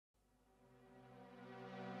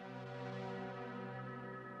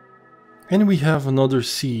And we have another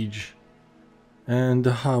siege. And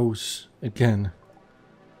the house again.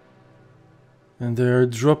 And they're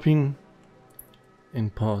dropping in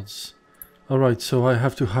pods. Alright, so I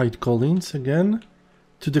have to hide Collins again.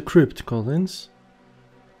 To the crypt, Collins.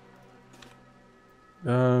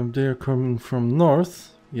 They're coming from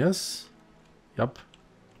north. Yes. Yup.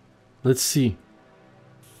 Let's see.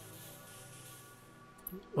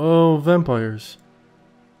 Oh, vampires.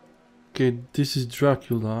 Okay, this is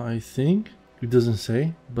Dracula, I think. It doesn't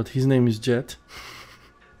say, but his name is Jet.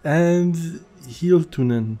 And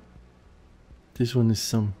Hiltunen. This one is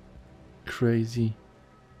some crazy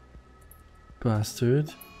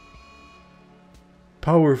bastard.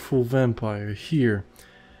 Powerful vampire here.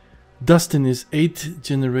 Dustin is 8th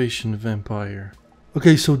generation vampire.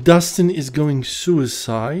 Okay, so Dustin is going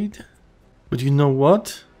suicide. But you know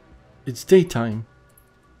what? It's daytime.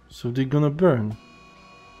 So they're gonna burn.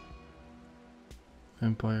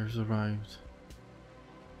 Vampires arrived.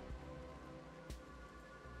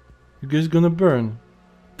 You guys gonna burn?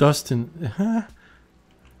 Dustin.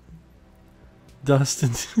 Dustin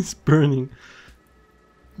is burning.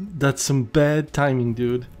 That's some bad timing,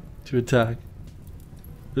 dude, to attack.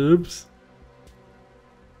 Oops.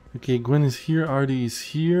 Okay, Gwen is here. Artie is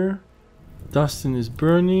here. Dustin is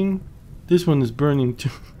burning. This one is burning too.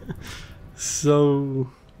 So,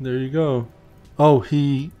 there you go. Oh,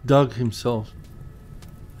 he dug himself.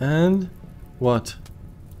 And what?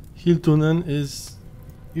 Hiltunen is...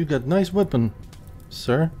 You got nice weapon,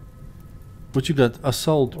 sir. What you got?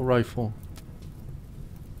 Assault rifle.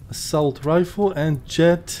 Assault rifle, and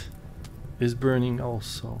Jet is burning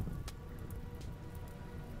also.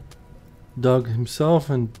 Dug himself,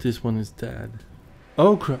 and this one is dead.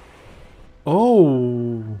 Oh crap.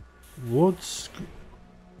 Oh, what's...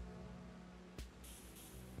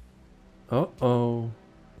 Uh-oh.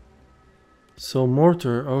 So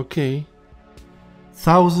Mortar, okay.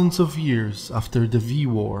 Thousands of years after the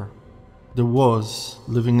V-War, there was,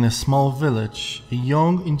 living in a small village, a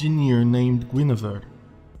young engineer named Guinevere.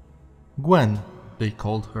 Gwen, they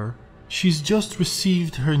called her. She's just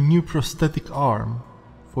received her new prosthetic arm,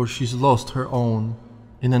 for she's lost her own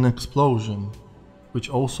in an explosion, which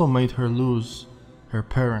also made her lose her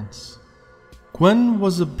parents. Gwen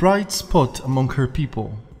was a bright spot among her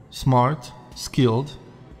people, smart, skilled,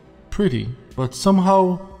 pretty, but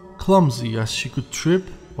somehow clumsy, as she could trip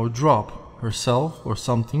or drop herself or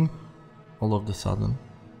something all of a sudden.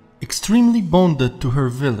 Extremely bonded to her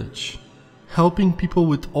village, helping people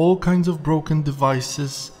with all kinds of broken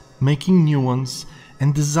devices, making new ones,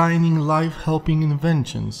 and designing life-helping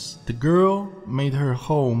inventions. The girl made her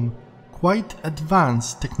home quite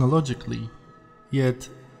advanced technologically, yet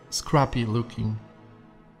scrappy looking.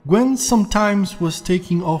 Gwen sometimes was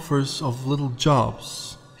taking offers of little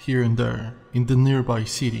jobs here and there in the nearby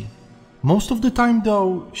city. Most of the time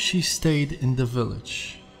though, she stayed in the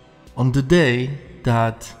village. On the day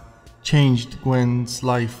that changed Gwen's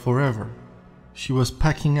life forever, she was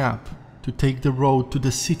packing up to take the road to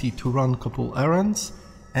the city to run a couple errands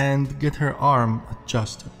and get her arm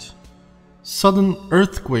adjusted. Sudden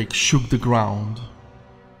earthquake shook the ground.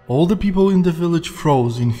 All the people in the village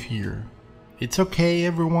froze in fear. "It's okay,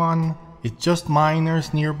 everyone. It's just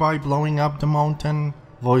miners nearby blowing up the mountain,"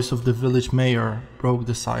 voice of the village mayor broke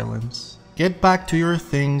the silence. "Get back to your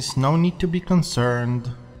things, no need to be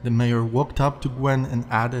concerned." The mayor walked up to Gwen and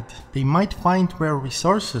added, "They might find rare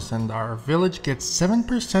resources and our village gets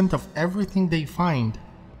 7% of everything they find.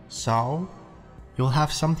 So, you'll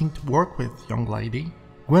have something to work with, young lady."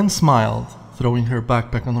 Gwen smiled, throwing her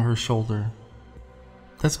backpack on her shoulder.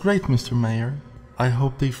 "That's great, Mr. Mayor. I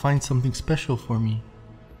hope they find something special for me."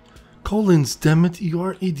 "Collins, damn it, you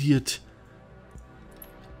are idiot.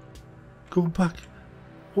 Go back.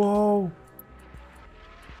 Whoa.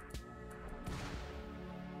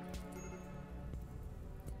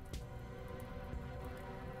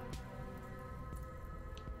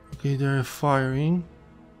 Okay, they're firing.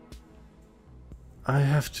 I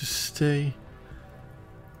have to stay.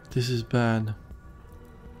 This is bad.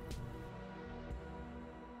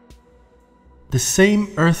 The same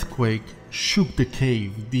earthquake shook the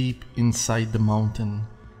cave deep inside the mountain.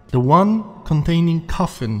 The one containing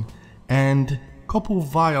coffin and couple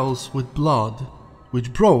vials with blood,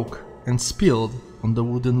 which broke and spilled on the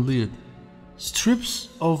wooden lid. Strips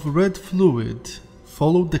of red fluid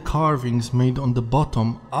followed the carvings made on the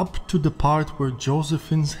bottom up to the part where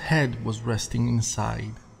Josephine's head was resting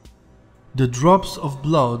inside. The drops of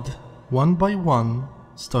blood, one by one,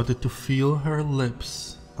 started to fill her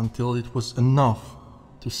lips until it was enough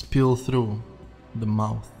to spill through the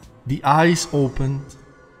mouth. The eyes opened,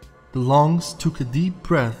 the lungs took a deep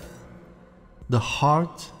breath, the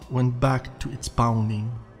heart went back to its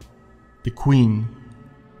pounding. The Queen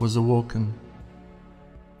was awoken.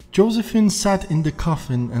 Josephine sat in the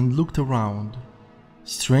coffin and looked around.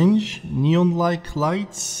 Strange neon-like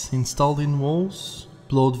lights installed in walls,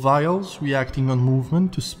 blood vials reacting on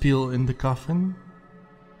movement to spill in the coffin.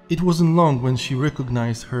 It wasn't long when she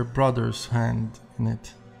recognized her brother's hand in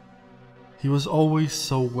it. He was always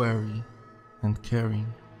so wary and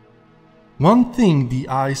caring. One thing the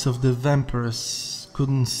eyes of the vampires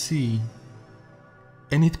couldn't see,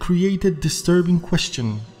 and it created a disturbing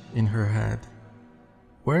question in her head.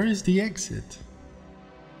 Where is the exit?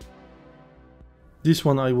 This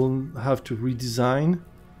one I will have to redesign.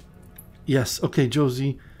 Yes, okay,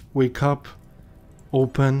 Josie, wake up,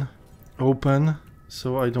 open,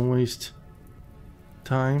 so I don't waste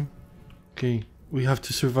time. Okay, we have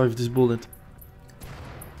to survive this bullet.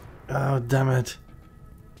 Oh, damn it.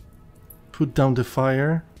 Put down the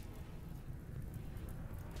fire.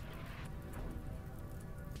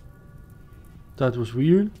 That was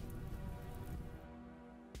weird.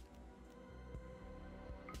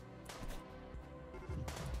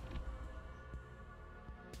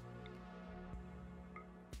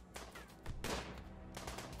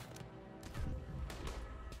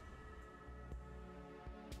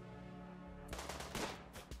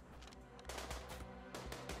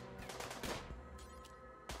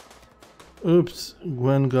 Oops,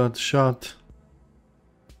 Gwen got shot.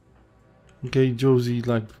 Okay, Josie,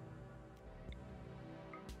 like...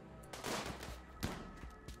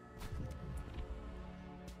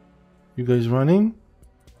 You guys running?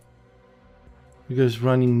 You guys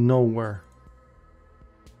running nowhere.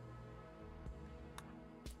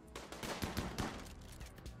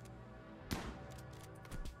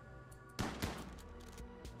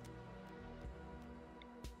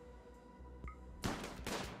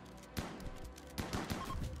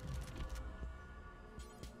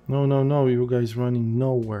 No, you guys running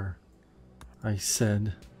nowhere. I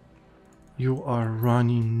said. You are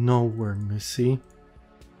running nowhere, Missy.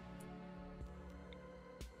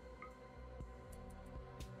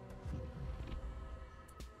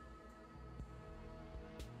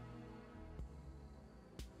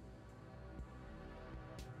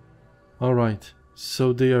 Alright,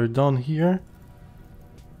 so they are done here.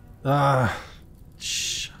 Ah,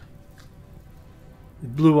 shh.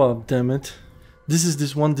 It blew up, damn it. This is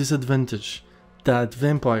this one disadvantage, that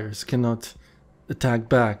vampires cannot attack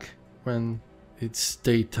back when it's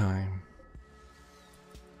daytime.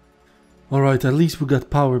 Alright, at least we got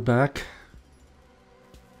power back.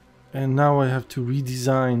 And now I have to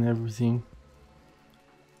redesign everything.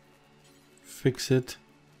 Fix it.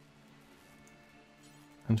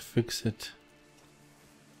 And fix it.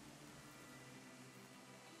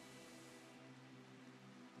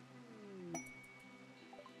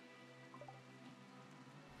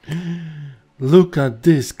 Look at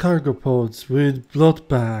this, cargo pods with blood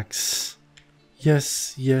bags.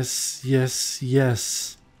 Yes, yes, yes,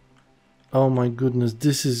 yes. Oh my goodness,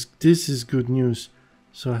 this is good news.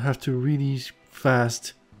 So I have to really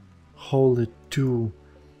fast hold it to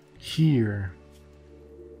here.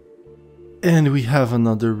 And we have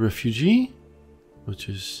another refugee, which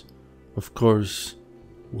is of course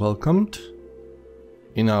welcomed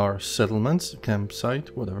in our settlements,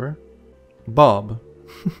 campsite, whatever. Bob.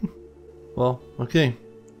 Well, okay.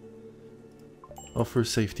 Offer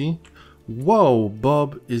safety. Whoa,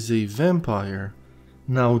 Bob is a vampire.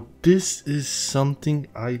 Now this is something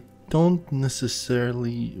I don't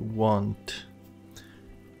necessarily want.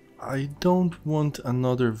 I don't want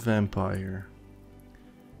another vampire.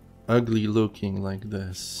 Ugly looking like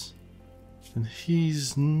this. And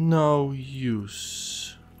he's no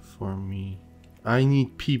use for me. I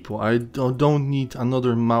need people. I don't need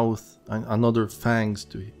another mouth and another fangs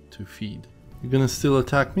to feed. You're gonna still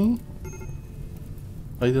attack me?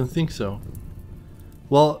 I don't think so.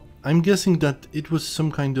 Well, I'm guessing that it was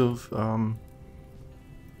some kind of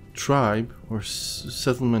tribe or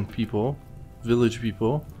settlement people, village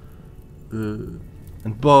people,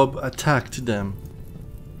 and Bob attacked them.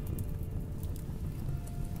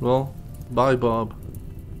 Well, bye Bob.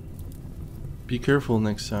 Be careful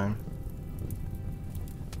next time.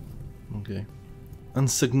 Okay.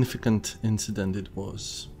 Insignificant incident it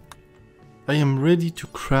was. I am ready to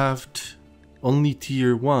craft only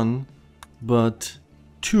tier 1, but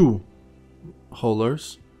 2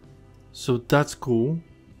 haulers. So that's cool.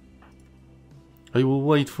 I will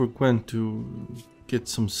wait for Gwen to get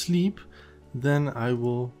some sleep. Then I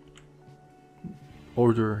will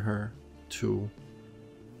order her to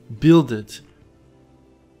build it.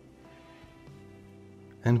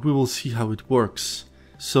 And we will see how it works.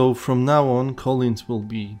 So from now on, Collins will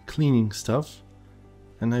be cleaning stuff.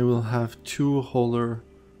 and I will have 2 hauler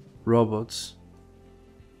robots,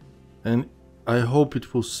 and I hope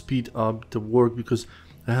it will speed up the work because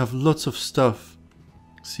I have lots of stuff.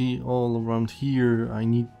 See, all around here I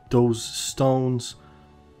need those stones,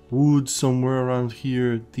 wood somewhere around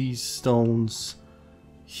here, these stones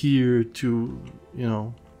here to, you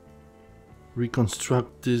know,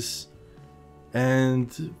 reconstruct this,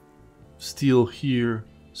 and steel here,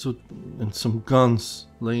 so, and some guns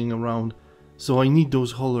laying around. So I need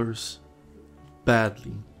those haulers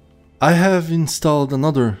badly. I have installed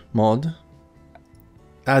another mod,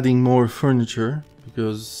 adding more furniture,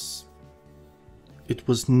 because it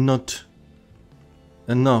was not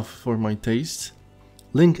enough for my taste.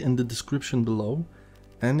 Link in the description below,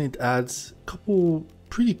 and it adds a couple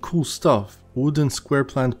pretty cool stuff. Wooden square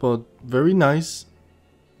plant pot, very nice.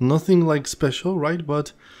 Nothing like special, right?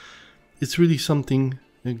 But it's really something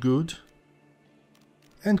good.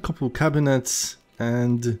 And couple cabinets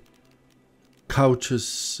and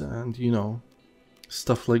couches and, you know,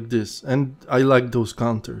 stuff like this. And I like those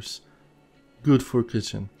counters. Good for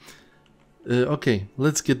kitchen. Okay,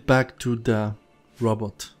 let's get back to the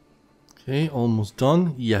robot. Okay, almost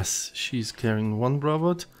done. Yes, she's carrying 1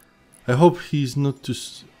 robot. I hope he's not too...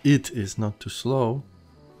 it is not too slow.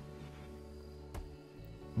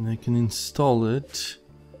 And I can install it.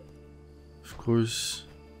 Of course,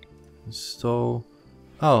 install...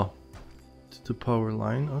 oh, to the power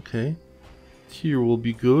line. Okay, here will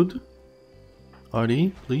be good.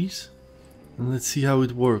 Artie, please. And let's see how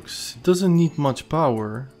it works. It doesn't need much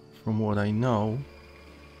power, from what I know.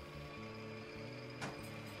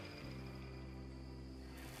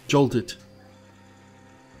 Jolt it.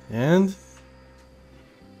 And...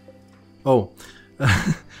 oh.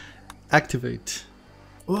 Activate.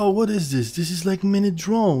 Wow, what is this? This is like mini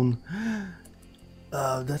drone.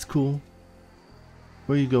 That's cool.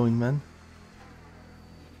 Where are you going, man?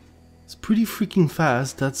 It's pretty freaking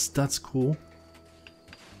fast. That's cool.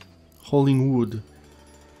 Hauling wood.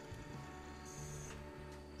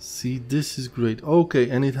 See, this is great. Okay,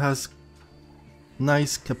 and it has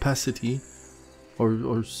nice capacity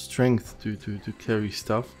or strength to carry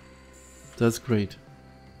stuff. That's great.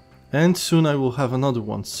 And soon I will have another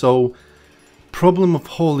one. So, problem of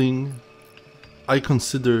hauling, I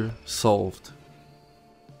consider solved.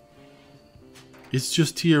 It's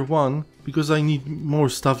just tier 1 because I need more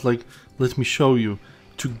stuff. Like, let me show you.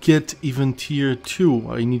 To get even tier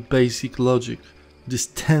 2, I need basic logic. This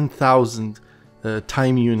 10,000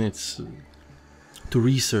 time units to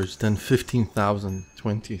research, then 15,000,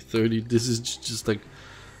 20, 30. This is just like,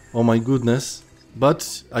 oh my goodness.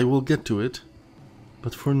 But I will get to it.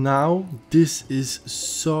 But for now, this is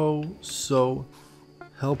so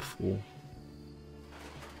helpful.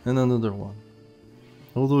 And another one.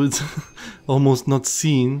 Although it's almost not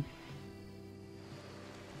seen.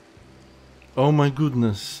 Oh my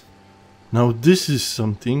goodness. Now this is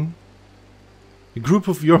something. A group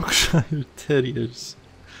of Yorkshire Terriers,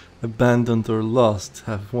 abandoned or lost,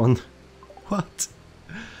 have one. What?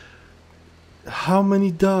 How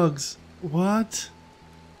many dogs? What?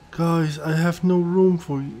 Guys, I have no room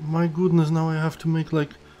for you. My goodness, now I have to make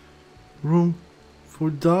like room for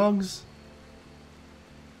dogs?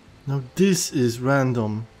 Now this is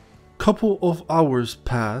random. Couple of hours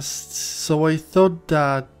passed, so I thought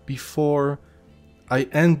that before I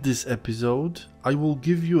end this episode, I will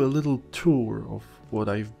give you a little tour of what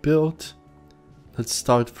I've built. Let's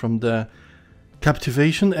start from the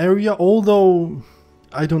captivation area, although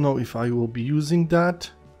I don't know if I will be using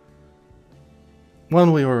that.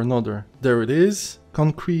 One way or another, there it is.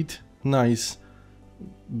 Concrete, nice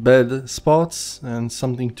bed spots and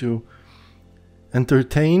something to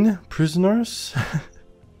entertain prisoners.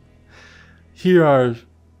 Here are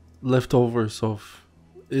leftovers of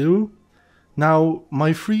ew. Now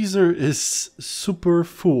my freezer is super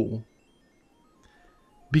full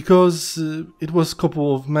because it was a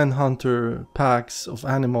couple of manhunter packs of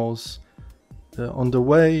animals on the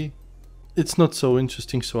way. It's not so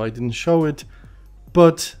interesting, so I didn't show it,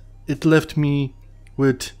 but it left me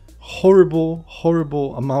with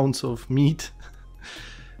horrible amounts of meat.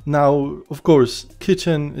 Now, of course,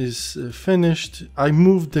 kitchen is finished. I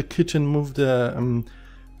moved the kitchen, moved the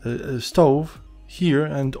stove here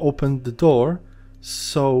and opened the door,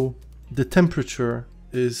 so the temperature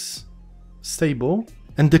is stable.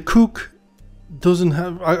 And the cook doesn't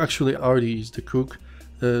have, actually Artie is the cook,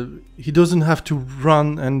 he doesn't have to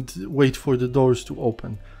run and wait for the doors to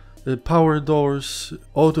open. The power doors,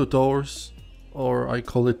 auto doors, or I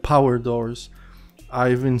call it power doors,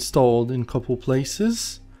 I've installed in a couple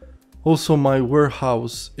places. Also my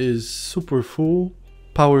warehouse is super full.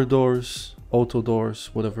 Power doors, auto doors,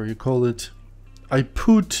 whatever you call it, I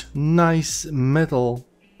put nice metal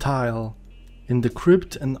tile in the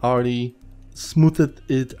crypt and Artie smoothed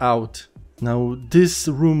it out. Now this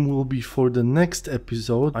room will be for the next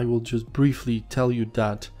episode. I will just briefly tell you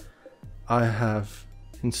that I have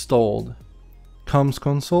installed comms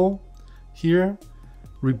console here,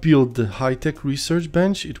 rebuild the high-tech research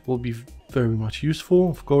bench. It will be very much useful,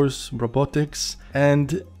 of course, robotics,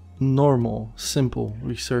 and normal, simple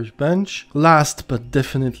research bench. Last but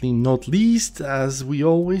definitely not least, as we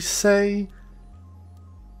always say,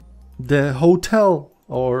 the hotel,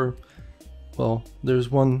 or, well, there's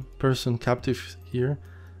one person captive here,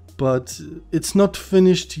 but it's not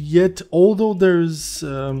finished yet, although there's,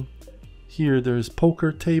 here there's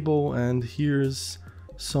poker table, and here's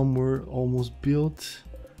somewhere almost built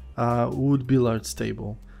wood billiards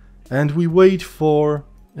table. And we wait for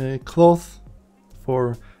cloth,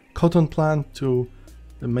 for cotton plant to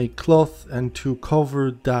make cloth and to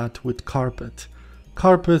cover that with carpet.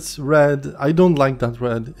 Carpet's red. I don't like that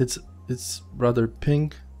red. It's rather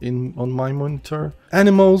pink on my monitor.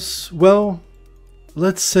 Animals, well,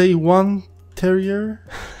 let's say one terrier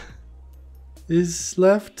is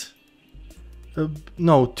left.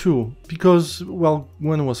 No, two, because, well,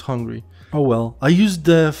 Gwen was hungry. Oh well. I used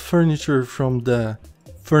the furniture from the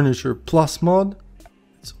Furniture Plus mod.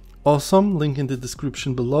 It's awesome, link in the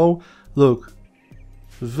description below. Look,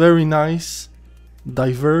 very nice,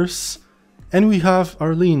 diverse. And we have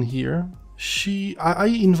Arlene here. I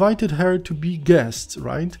invited her to be guest,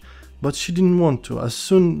 right? But she didn't want to,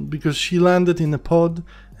 because she landed in a pod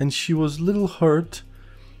and she was a little hurt.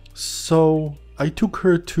 So I took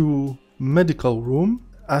her to medical room.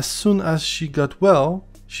 As soon as she got well,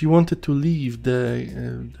 she wanted to leave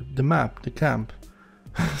the camp.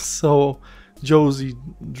 So Josie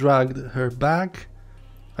dragged her back.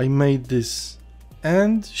 I made this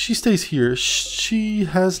and she stays here. She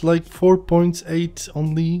has like 4.8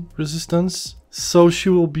 only resistance, so she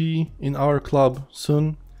will be in our club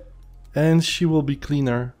soon, and she will be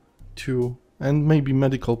cleaner too, and maybe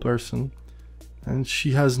medical person, and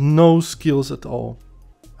she has no skills at all.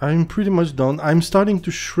 I'm pretty much done. I'm starting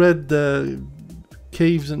to shred the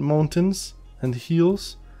caves and mountains and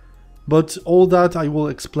hills, but all that I will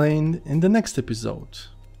explain in the next episode.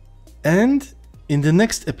 And in the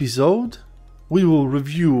next episode, we will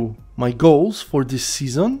review my goals for this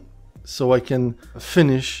season, so I can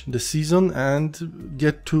finish the season and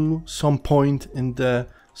get to some point in the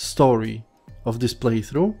story of this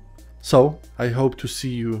playthrough. So I hope to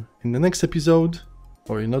see you in the next episode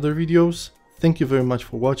or in other videos. Thank you very much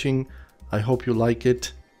for watching. I hope you like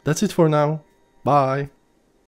it. That's it for now. Bye.